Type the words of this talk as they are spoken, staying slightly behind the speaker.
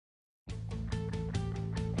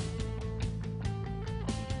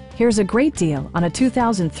Here's a great deal on a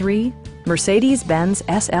 2003 Mercedes-Benz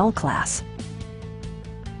SL-Class.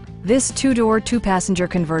 This two-door, two-passenger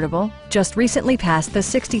convertible just recently passed the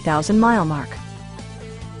 60,000-mile mark.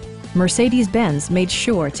 Mercedes-Benz made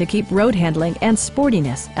sure to keep road handling and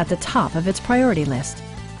sportiness at the top of its priority list.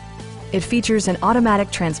 It features an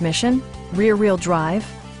automatic transmission, rear-wheel drive,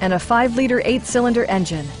 and a 5-liter 8-cylinder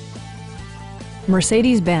engine.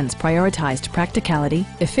 Mercedes-Benz prioritized practicality,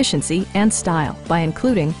 efficiency, and style by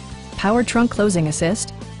including power trunk closing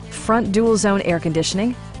assist, front dual-zone air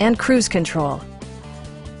conditioning, and cruise control.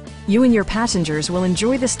 You and your passengers will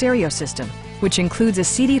enjoy the stereo system, which includes a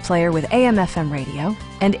CD player with AM/FM radio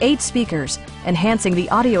and 8 speakers, enhancing the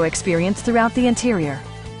audio experience throughout the interior.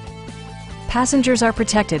 Passengers are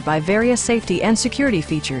protected by various safety and security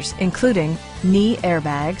features, including knee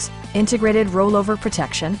airbags, integrated rollover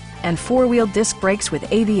protection, and 4-wheel disc brakes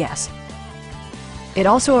with ABS. It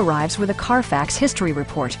also arrives with a Carfax history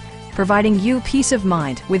report, providing you peace of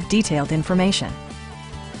mind with detailed information.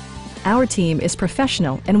 Our team is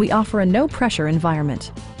professional and we offer a no-pressure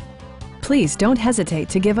environment. Please don't hesitate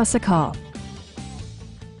to give us a call.